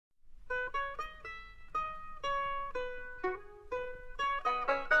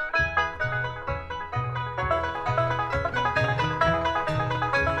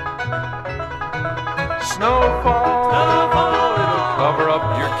Snowfall, it'll cover up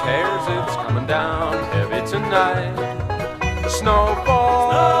your cares. It's coming down heavy tonight.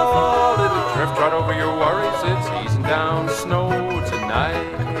 Snowfall, it'll drift right over your worries. It's easing down snow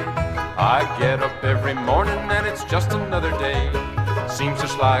tonight. I get up every morning and it's just another day. Seems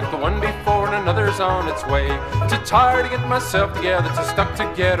just like the one before and another's on its way. Too tired to get myself together, too stuck to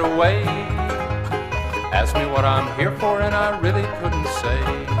get away. Ask me what I'm here for and I really couldn't say.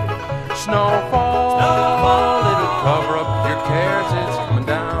 Snowfall, it'll cover up your cares. It's coming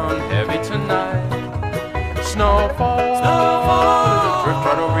down heavy tonight. Snowfall, it'll drift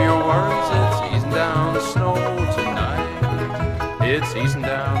right over your worries. It's easing down the snow tonight. It's easing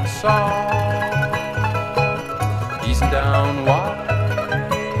down soft, easing down wide.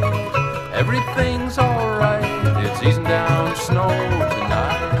 Everything's alright. It's easing down snow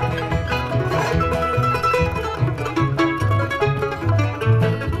tonight.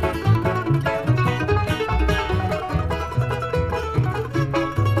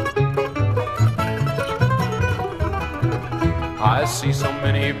 I see so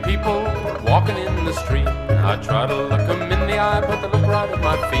many people walking in the street. I try to look them in the eye, but they look right at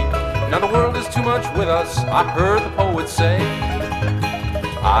my feet. Now the world is too much with us, I heard the poet say.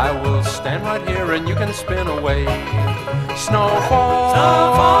 I will stand right here and you can spin away. Snowfall,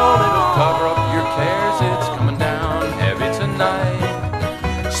 it'll cover up your cares. It's coming down heavy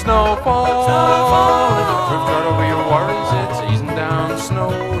tonight. Snowfall, it'll drift right over your worries. It's easing down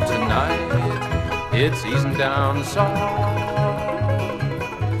snow tonight. It's easing down soft,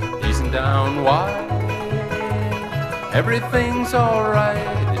 easing down wide. Everything's alright.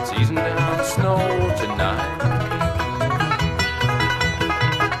 It's easing down snow tonight.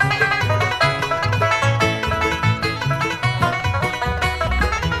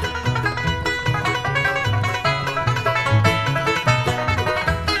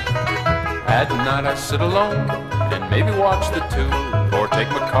 At night I sit alone and maybe watch the tube, or take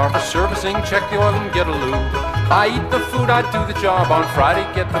my car for servicing, check the oil and get a lube. I eat the food, I do the job, on Friday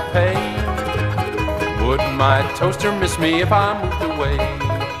get the pay. Would my toaster miss me if I moved away?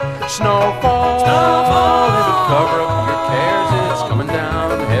 Snowfall, it'll cover up your cares. It's coming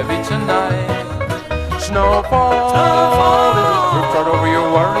down heavy tonight. Snowfall, it'll drift right over your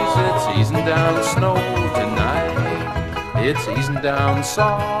worries. It's easing down snow tonight. It's easing down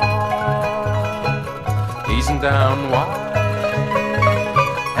soft, easing down wide.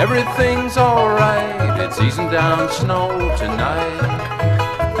 Everything's alright. It's easing down snow tonight.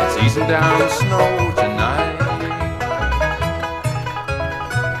 It's easing down snow tonight.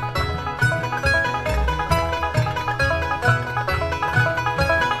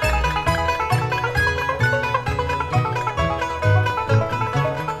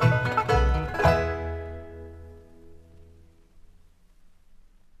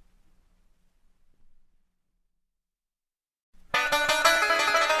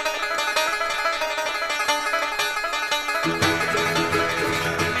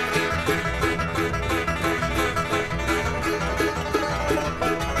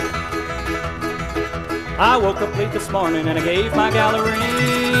 I woke up late this morning and I gave my gal a ring.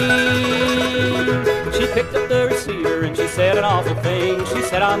 She picked up the receiver and she said an awful thing. She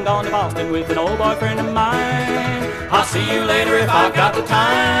said, I'm going to Boston with an old boyfriend of mine. I'll see you later if I've got the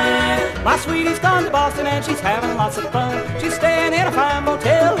time. My sweetie's gone to Boston and she's having lots of fun. She's staying in a fine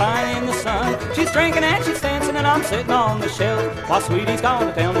motel lying in the sun. She's drinking and she's dancing and I'm sitting on the shelf while sweetie's gone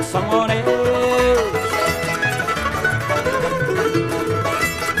to town with someone else.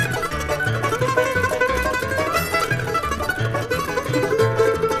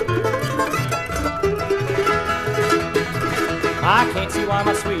 I can't see why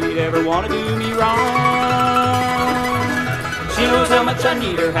my sweet ever wanna do me wrong. She knows how much I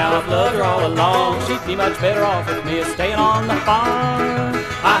need her, how I've loved her all along. She'd be much better off with me staying on the farm.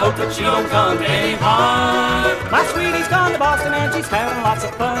 I hope that she don't come to any harm. My sweetie's gone to Boston and she's having lots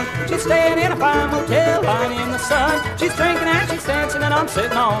of fun. She's staying in a fine motel lying in the sun. She's drinking and she's dancing and I'm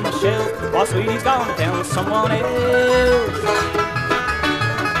sitting on the shelf while sweetie's gone to town with someone else.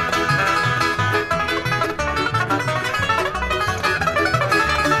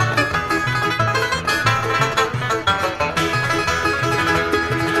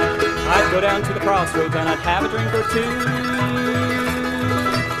 Go down to the crossroads and I'd have a drink or two.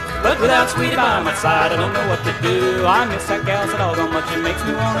 But without sweetie by my side, I don't know what to do. I miss that gal so doggone much, it makes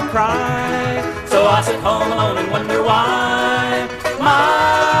me want to cry. So I sit home alone and wonder why.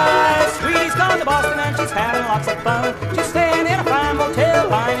 My sweetie's gone to Boston and she's having lots of fun. She's staying in a fine motel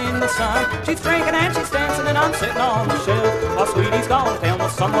lying in the sun. She's drinking and she's dancing and I'm sitting on the shelf while sweetie's gone to town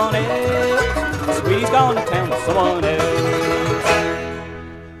with someone else. Sweetie's gone to town with someone else.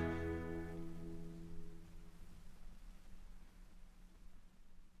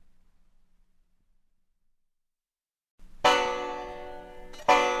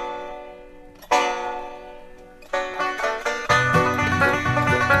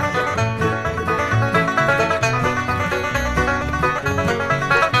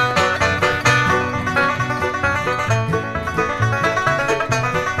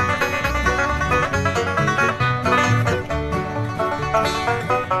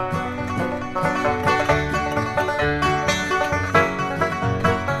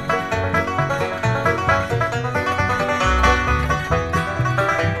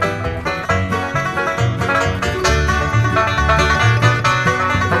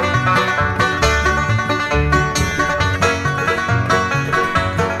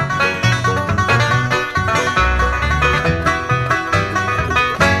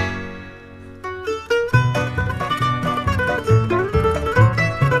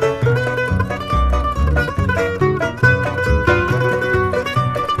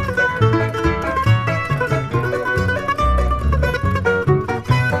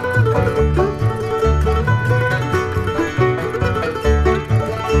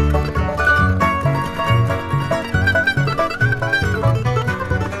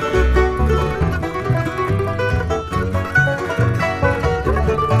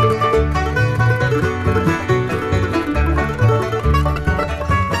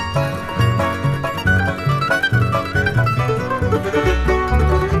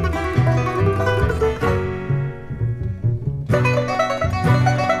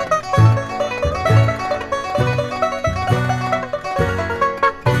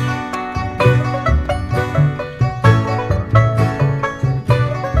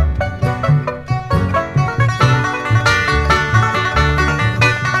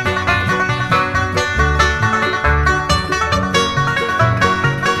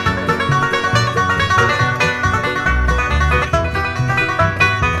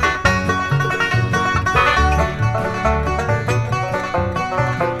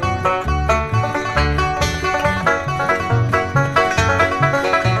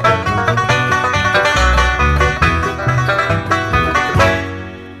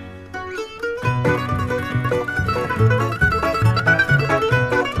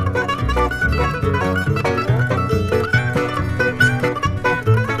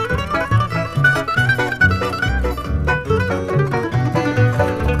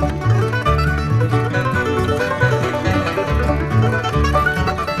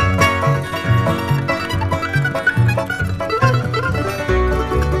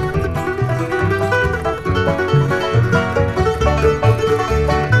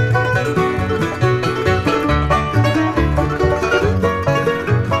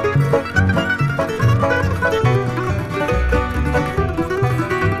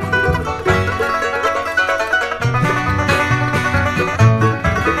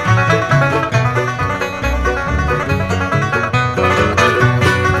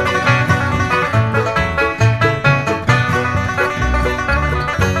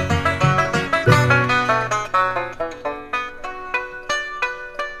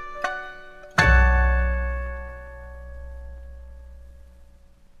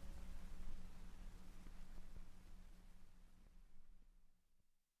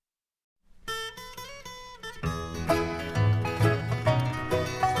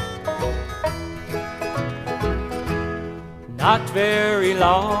 Not very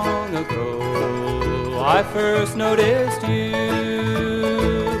long ago, I first noticed you.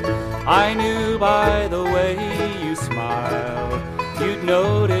 I knew by the way you smiled, you'd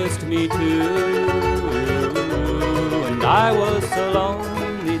noticed me too. And I was so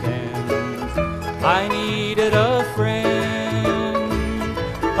lonely then, I needed a friend,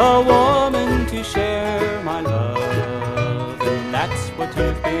 a woman to share my love, and that's what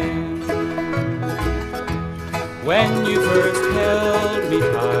you've been. When you first held me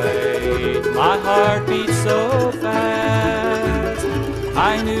tight, my heart beat so fast,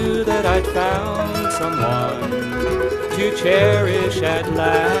 I knew that I'd found someone to cherish at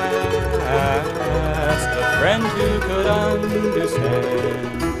last, a friend who could understand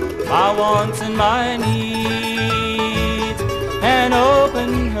my wants and my needs, and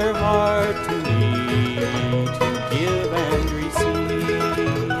open her heart to me to give and receive.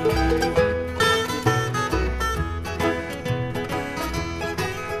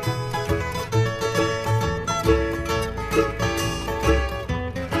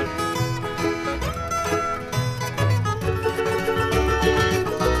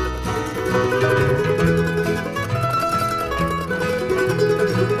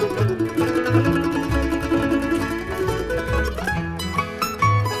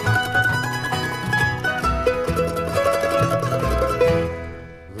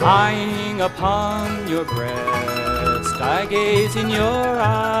 Lying upon your breast, I gaze in your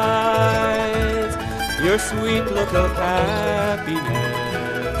eyes. Your sweet look of happiness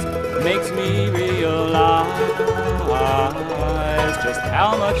makes me realize just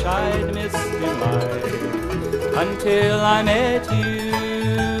how much I'd missed in life until I met you.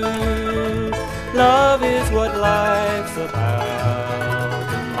 Love is what life's about,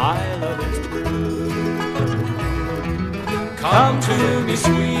 and my love is true. Come to me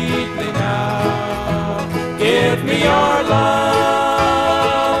sweetly now, give me your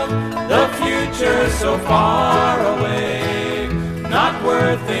love. The future's so far away, not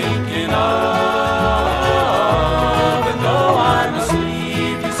worth thinking of. And though I must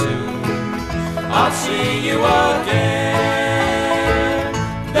leave you soon, I'll see you again.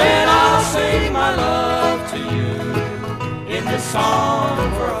 Then I'll sing my love to you in this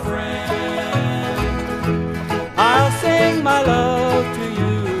song for a friend. I'll sing my love to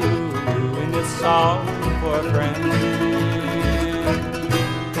you in this song for a friend.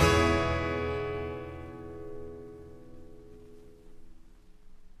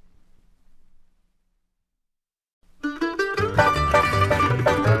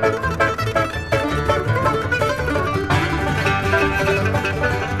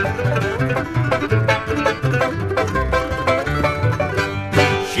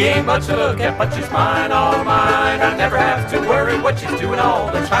 She ain't much to look at, but she's mine, all mine. I never have to worry what she's doing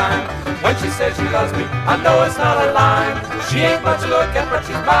all the time. When she says she loves me, I know it's not a lie. She ain't much to look at, but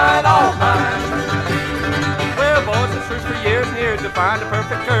she's mine, all mine. Well, boys, it's searched for years and years to find a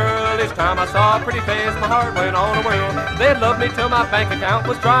perfect girl. Each time I saw a pretty face, my heart went on a whirl. They'd love me till my bank account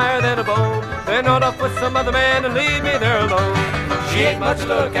was drier than a bone. They'd run off with some other man and leave me there alone. She ain't much to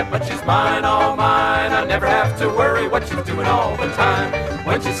look at, but she's mine, all mine. I never have to worry what she's doing all the time.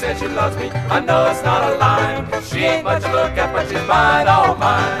 When she says she loves me, I know it's not a lie. She ain't much to look at, but she's mine, all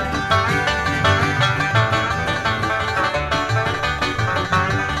mine.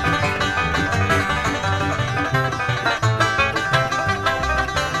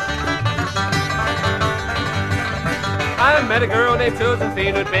 I met a girl named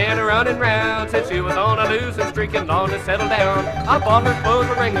Josephine who'd been a running round since she was on a losing streak and long to settle down. I bought her clothes,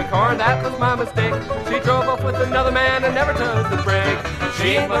 a ring, a car, and that was my mistake. She drove off with another man and never touched the brake.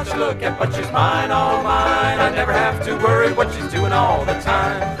 She ain't much to look at, but she's mine, all mine. I never have to worry what she's doing all the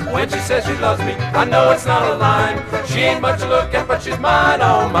time. When she says she loves me, I know it's not a lie. She ain't much to look at, but she's mine,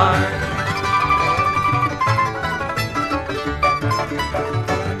 all mine.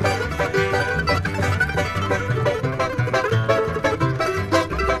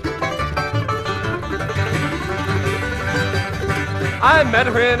 I met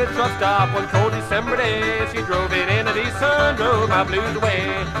her in a truck stop one cold December day. She drove it in a sun, drove my blues away.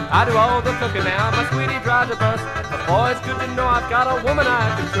 I do all the cooking now, my sweetie drives the bus. But boy, it's good to know I've got a woman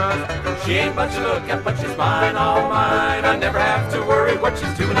I can trust. She ain't much to look at, but she's mine, all mine. I never have to worry what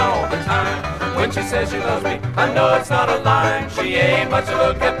she's doing all the time. When she says she loves me, I know it's not a lie. She ain't much to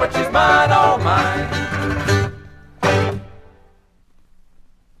look at, but she's mine, all mine.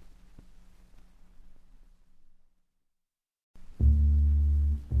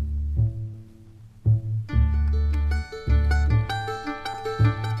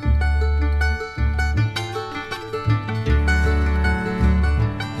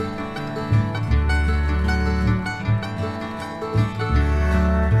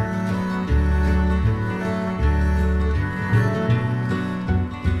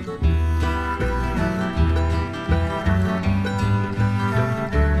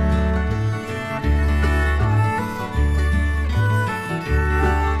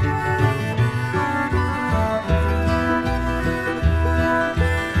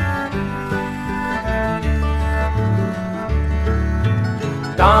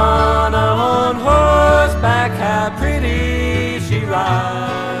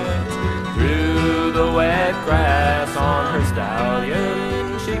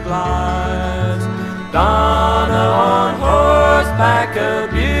 horseback, a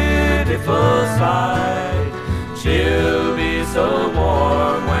beautiful sight. She'll be so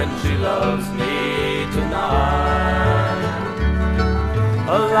warm when she loves me tonight.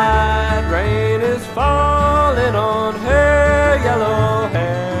 A light rain is falling on her yellow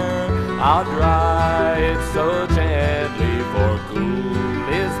hair. I'll dry it so gently, for cool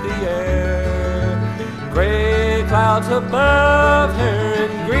is the air. Gray clouds above her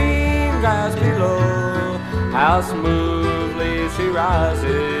and green grass below. How smoothly she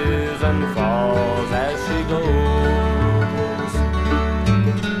rises and falls as she goes.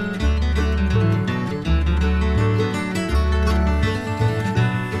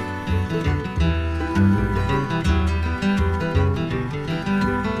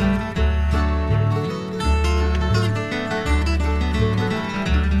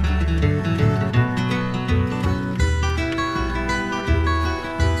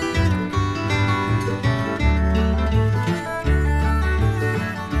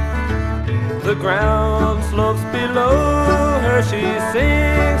 The ground slopes below her, she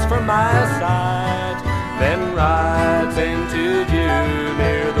sings from my sight, then rides into view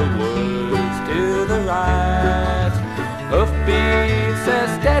near the woods to the right. Hoofbeats as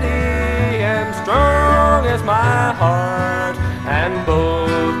steady and strong as my heart, and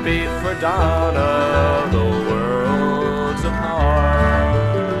both beat for Donna, the worlds apart.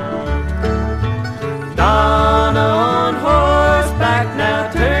 Donna on horseback now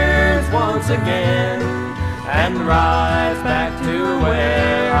turns once again and rides back to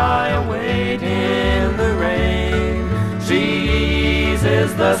where I await in the rain. She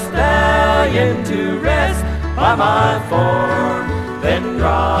eases the stallion to rest by my form, then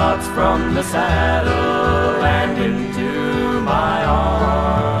drops from the saddle and into my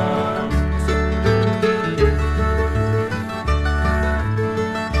arms.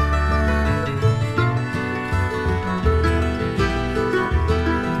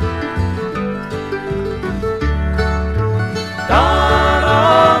 Donna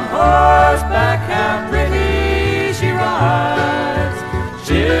on horseback, how pretty she rides.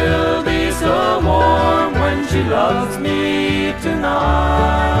 She'll be so warm when she loves me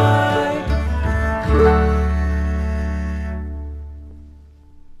tonight.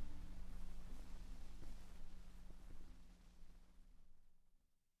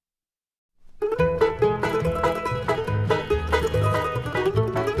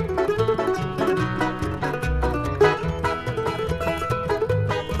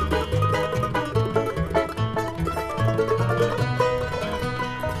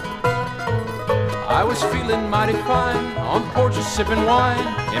 I was feeling mighty fine on the porch just sipping wine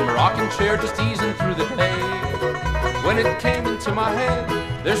in my rocking chair just easing through the day, when it came into my head,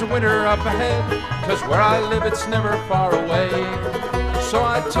 there's a winter up ahead, 'cause where I live it's never far away. So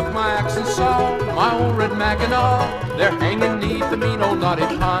I took my axe and saw my old red Mackinaw there hanging neath the mean old knotty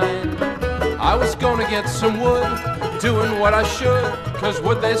pine. I was gonna get some wood, doing what I should, 'cause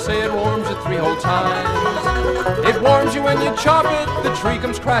wood they say it warms at 3 whole times. It warms you when you chop it, the tree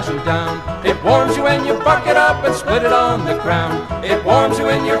comes crashing down. It warms you when you buck it up and split it on the ground. It warms you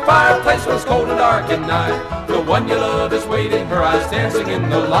in your fireplace when it's cold and dark at night. The one you love is waiting, her eyes dancing in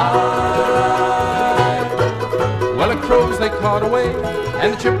the light. Well, the crows they cawed away,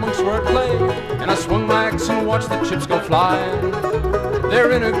 and the chipmunks were at play, and I swung my axe and watched the chips go flying.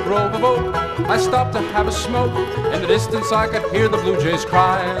 There in a grove of oak, I stopped to have a smoke. In the distance I could hear the blue jays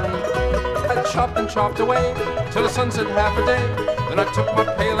crying. I chopped and chopped away till the sun set half a day. Then I took my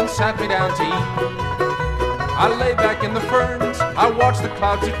pail and sat me down to eat. I lay back in the ferns, I watched the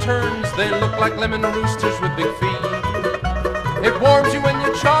clouds who turns. They look like lemon roosters with big feet. It warms you when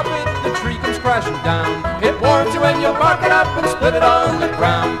you chop it, the tree comes crashing down. It warms you when you buck it up and split it on the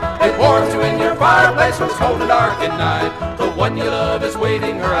ground. It warms you in your fireplace when it's cold and dark at night. The one you love is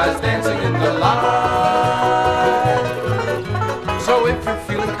waiting, her eyes dancing in the light. So if you're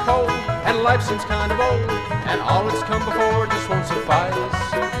feeling cold and life seems kind of old, and all that's come before just won't suffice,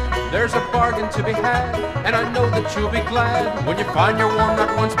 there's a bargain to be had, and I know that you'll be glad when you find your warm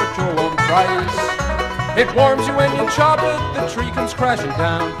not once but your warm twice. It warms you when you chop it, the tree comes crashing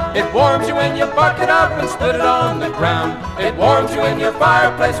down. It warms you when you buck it up and split it on the ground. It warms you in your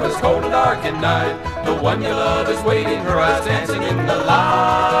fireplace when it's cold and dark at night. The one you love is waiting, her eyes dancing in the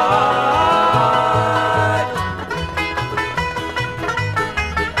light.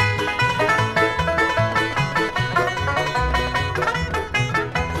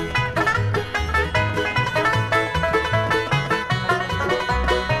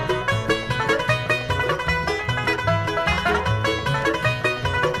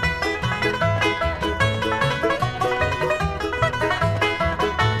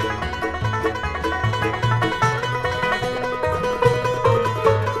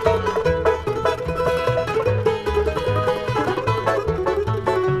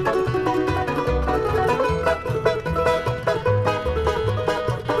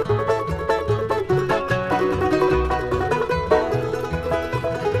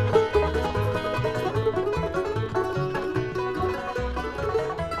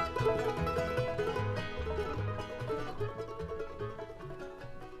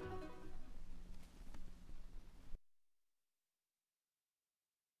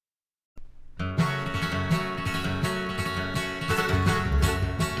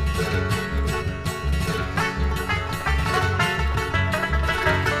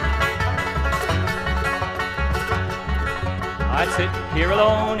 I sit here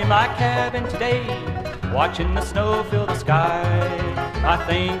alone in my cabin today, watching the snow fill the sky. I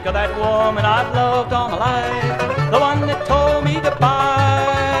think of that woman I've loved all my life, the one that told me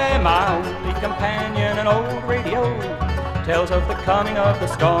goodbye. My only companion, an old radio, tells of the coming of the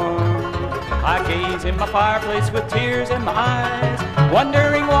storm. I gaze in my fireplace with tears in my eyes,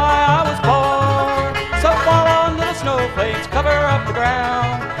 wondering why I was born. So fall on little snowflakes, cover up the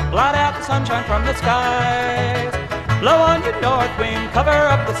ground, blot out the sunshine from the skies. Blow on your north wind, cover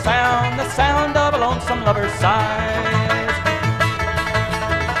up the sound of a lonesome lover's sighs.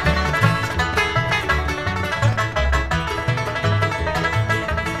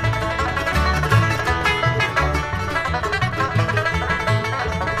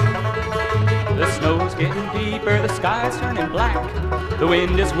 The snow's getting deeper, the sky's turning black, the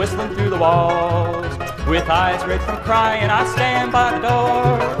wind is whistling through the walls. With eyes red from crying, I stand by the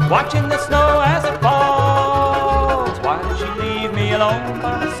door, watching the snow as it falls. Why did she leave me alone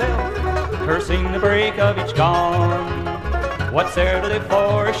by myself, cursing the break of each dawn? What's there to live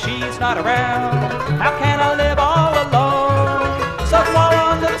for if she's not around? How can I live all alone? So fall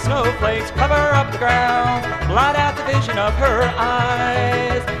on little snowflakes, cover up the ground, blot out the vision of her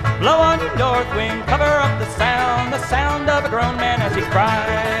eyes. Blow on your north wind, cover up the sound of a grown man as he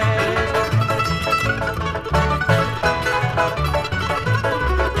cries.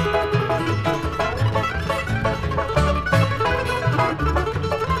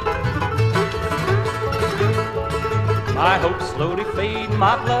 My hopes slowly fade,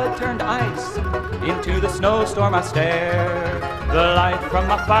 my blood turned to ice. Into the snowstorm I stare. The light from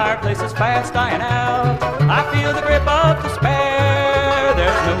my fireplace is fast dying out. I feel the grip of despair.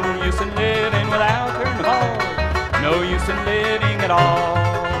 There's no use in living without her no more. No use in living at all.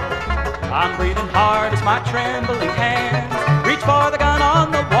 I'm breathing hard as my trembling hands reach for the gun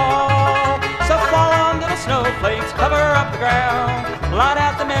on the wall. So fall on little snowflakes, cover up the ground, blot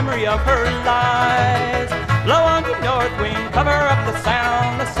out the memory of her lies. Blow on your north wind, cover up the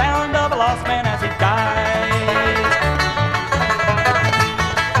sound of a lost man as he dies.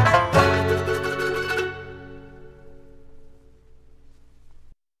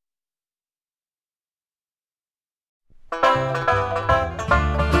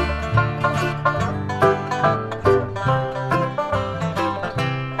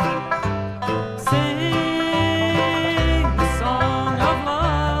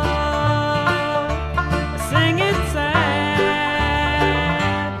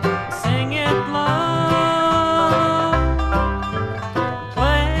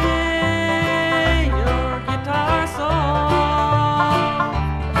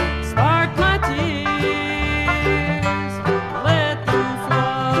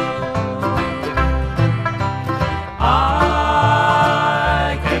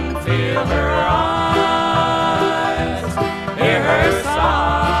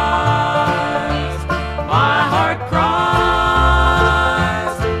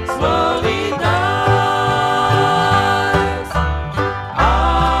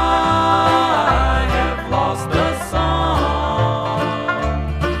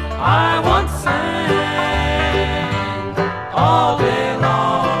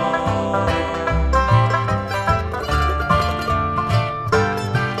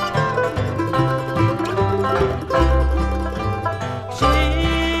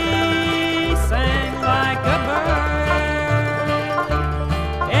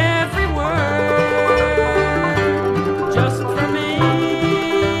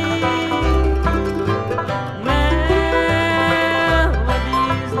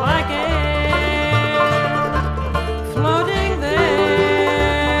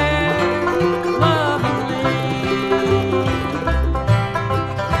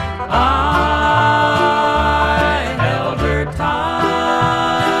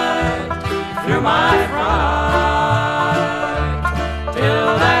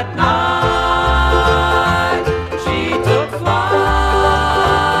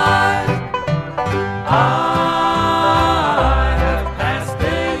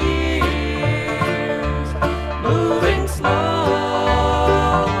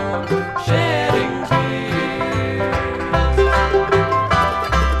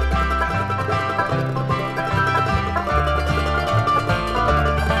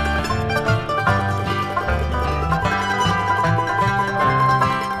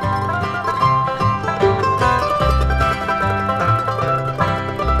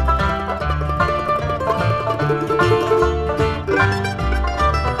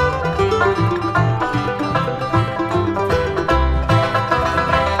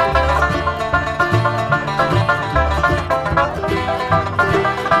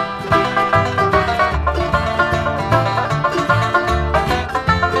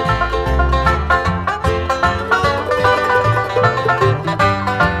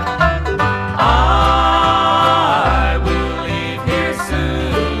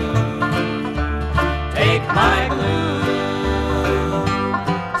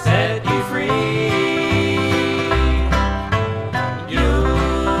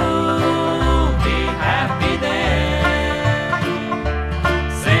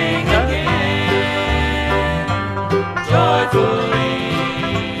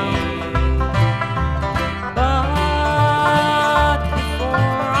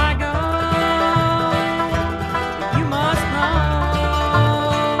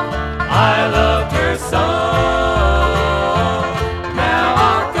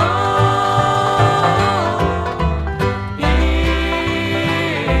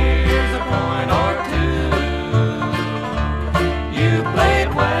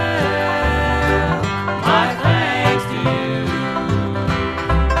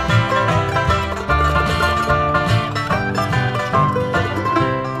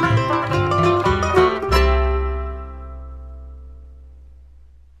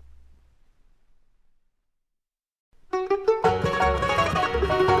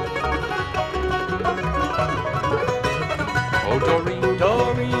 Doreen,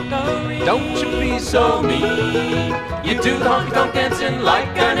 Doreen, Doreen, don't you be so mean. You do the honky-tonk dancing like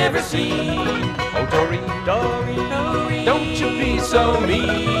I never seen. Oh, Doreen, Doreen, Doreen, don't you be so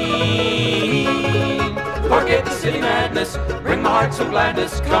mean. Forget the city madness, bring my heart some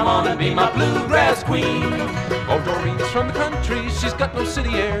gladness. Come on and be my bluegrass queen. Oh, Doreen's from the country, she's got no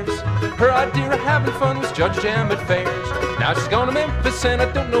city airs. Her idea of having fun was judge jam at fairs. Now she's gone to Memphis and I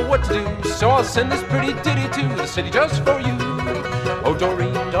don't know what to do, so I'll send this pretty ditty to the city just for you. Oh,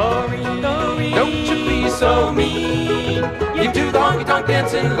 Doreen, Doreen, Doreen, don't you be so mean. You do the honky-tonk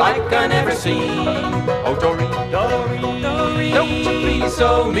dancing like I never seen. Oh, Doreen, Doreen, Doreen, don't you be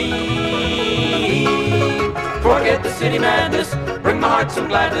so mean. Forget the city madness, bring my heart some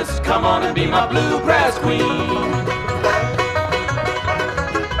gladness. Come on and be my bluegrass queen.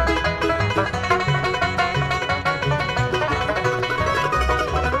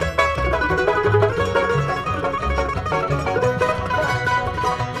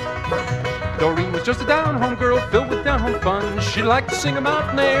 Doreen was just a down-home girl filled with down-home fun. She liked to sing a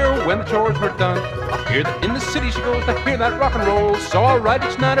mountain air when the chores were done. I hear that in the city she goes to hear that rock and roll, so I'll write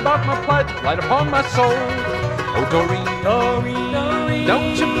each night about my plight, light upon my soul. Oh, Doreen, Doreen, Doreen,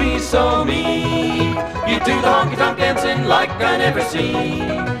 don't you be so mean. You do the honky-tonk dancing like I never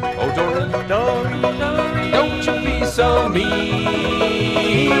seen. Oh, Doreen, Doreen, Doreen, don't you be so mean.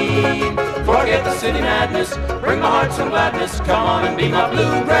 Forget the city madness, bring my heart some gladness. Come on and be my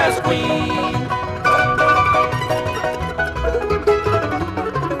bluegrass queen.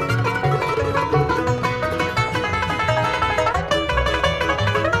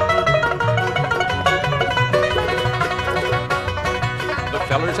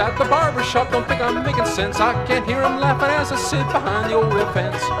 Fellers at the barber shop don't think I'm making sense. I can't hear them laughing as I sit behind the old red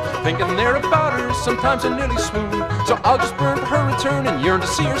fence, thinking they're about her, sometimes they're nearly swoon. So I'll just burn for her return and yearn to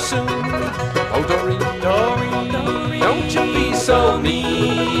see her soon. Oh, Doreen, Doreen, Doreen, don't you be so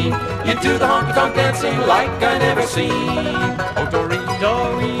mean. You do the honky-tonk dancing like I never seen. Oh, Doreen,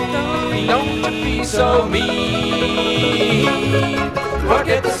 Doreen, Doreen, don't you be so mean.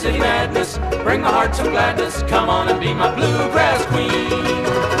 Forget the city madness, bring my heart some gladness. Come on and be my bluegrass queen.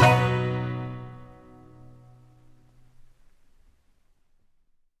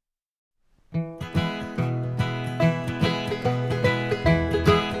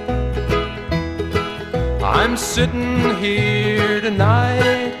 I'm sitting here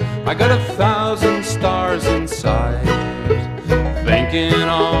tonight, I got 1,000 stars inside, thinking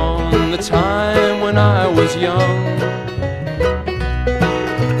on the time when I was young.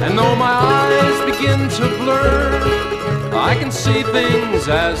 And though my eyes begin to blur, I can see things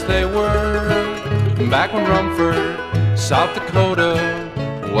as they were. Back when Rumford, South Dakota,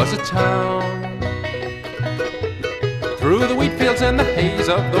 was a town. Through the wheat fields and the haze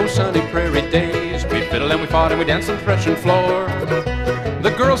of those sunny prairie days, we fiddled and we fought and we danced on the threshing floor.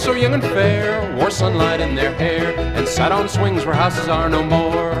 The girls so young and fair wore sunlight in their hair and sat on swings where houses are no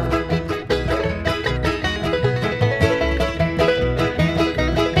more.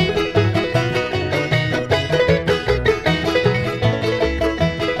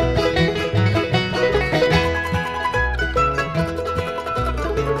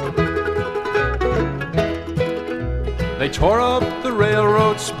 They tore up the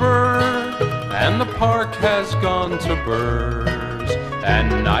railroad spur, and the park has gone to burrs,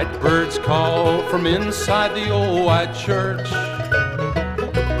 and night birds call from inside the old white church.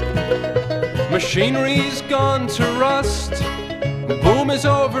 Machinery's gone to rust, boom is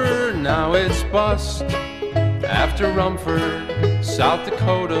over, now it's bust. After Rumford, South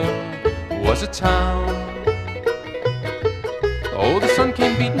Dakota was a town. Oh, the sun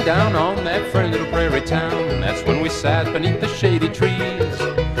came beating down on that friendly little prairie town, and that's when we sat beneath the shady trees.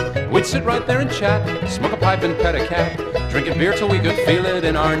 We'd sit right there and chat, smoke a pipe and pet a cat, drinking beer till we could feel it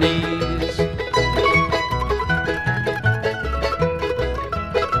in our knees.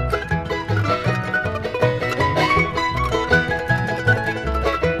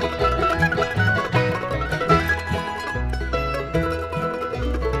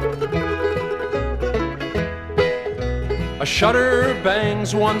 A shutter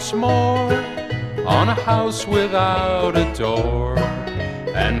bangs once more on a house without a door,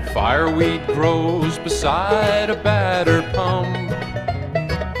 and fireweed grows beside a battered pump.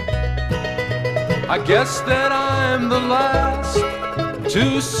 I guess that I'm the last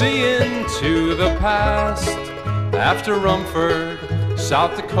to see into the past. After Rumford,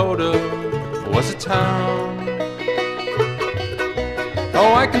 South Dakota was a town.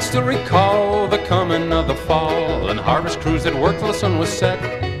 Oh, I can still recall the coming of the fall and harvest crews that worked till the sun was set.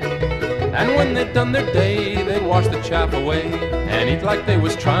 And when they'd done their day, they'd wash the chaff away and eat like they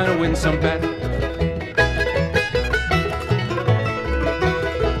was trying to win some bet.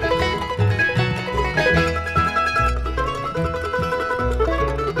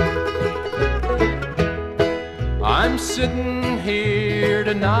 sitting here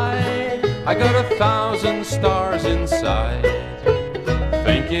tonight, I got 1,000 stars inside,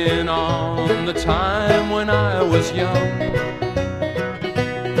 thinking on the time when I was young.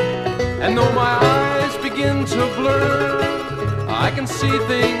 And though my eyes begin to blur, I can see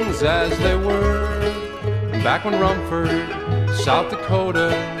things as they were back when Rumford, South Dakota,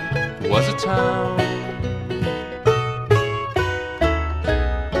 was a town.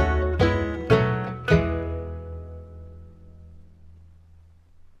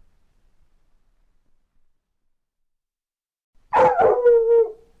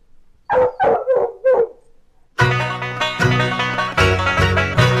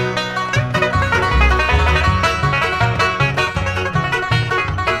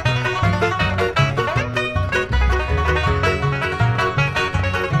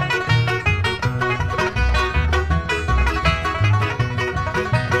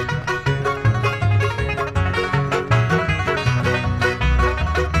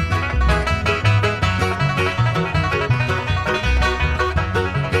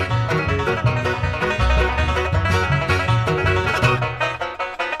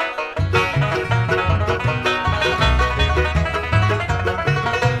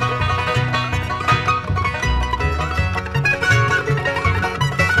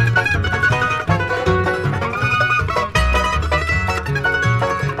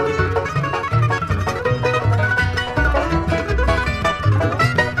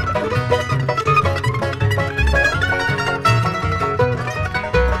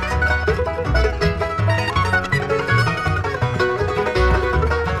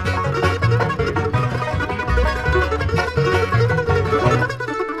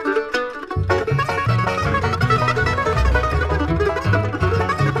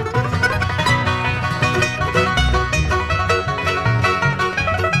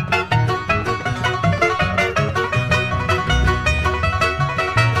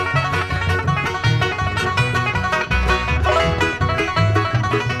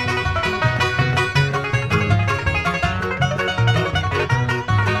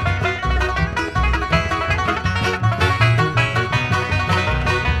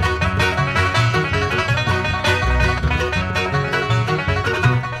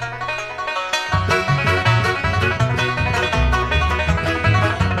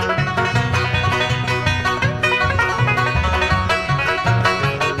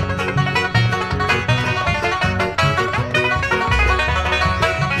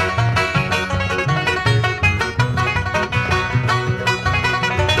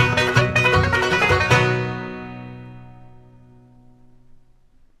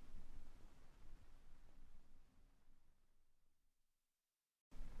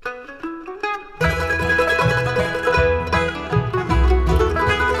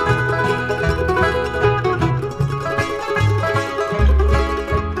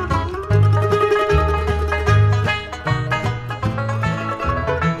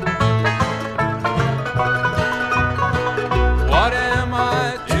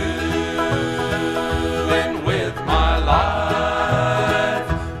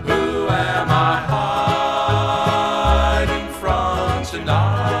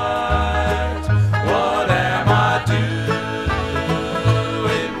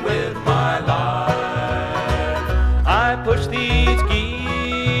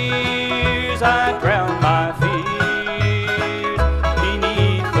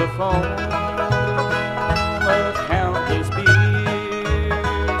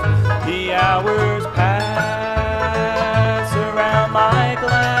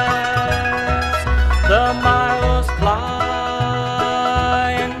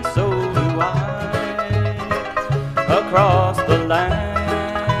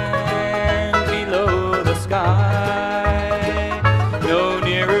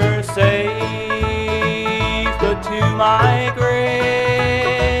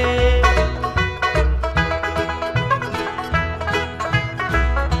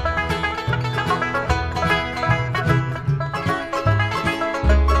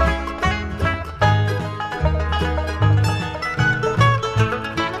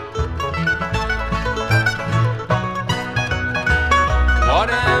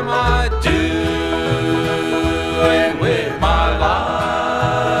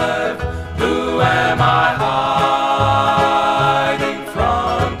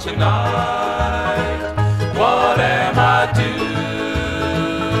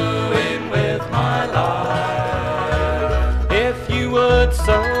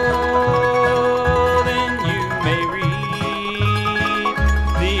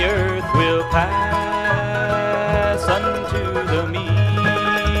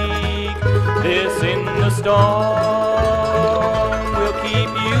 This in the storm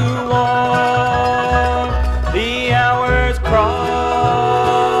you want. The hours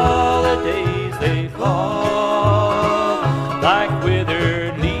crawl, the days they fall, like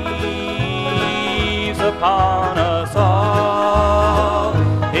withered leaves upon us all.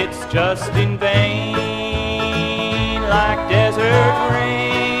 It's just in vain, like desert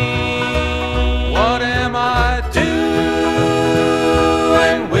rain. What am I doing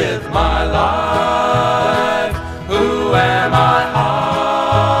with my life? Who am I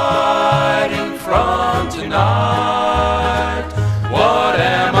hiding from tonight? What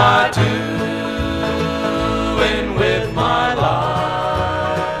am I doing with my life?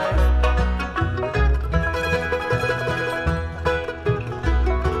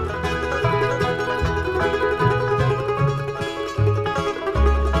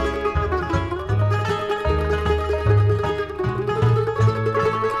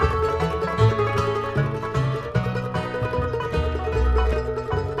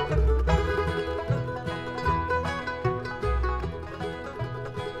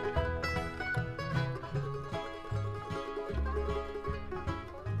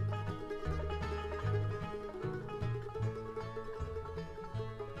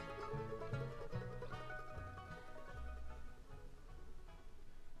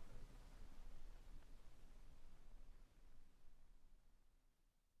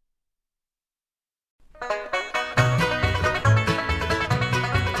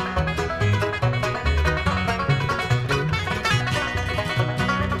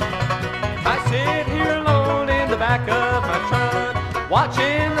 I sit here alone in the back of my truck,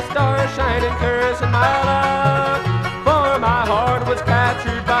 watching the stars shine and cursing my luck. For my heart was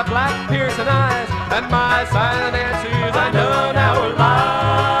captured by black piercing eyes, and my silent answers I know now are lies.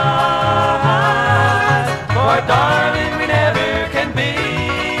 For darling, we never can be.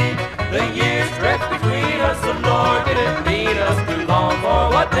 The years stretched between us, the Lord didn't mean us too long for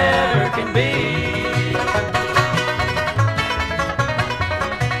what never can be.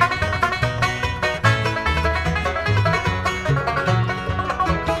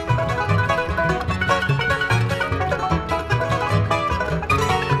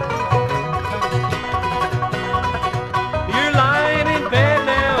 You're lying in bed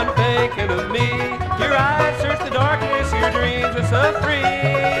now and thinking of me. Your eyes search the darkness, your dreams are so free.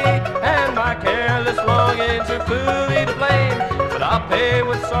 And my careless longings are fully to blame, but I'll pay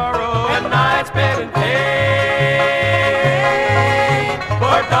with sorrow and nights spent in pain.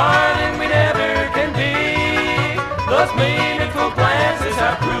 For darling, we never can be those meaningful glances,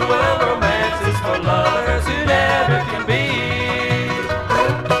 how cruel romances for lovers who never can be.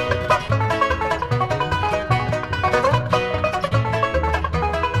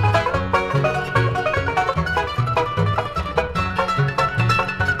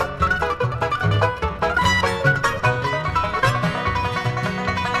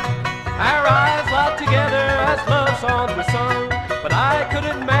 Our eyes locked together as love songs were sung, but I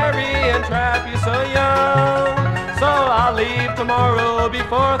couldn't marry and trap you so young. So I'll leave tomorrow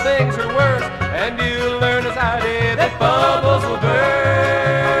before things are worse, and you'll learn as I did that bubbles will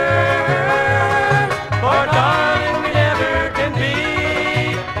burst.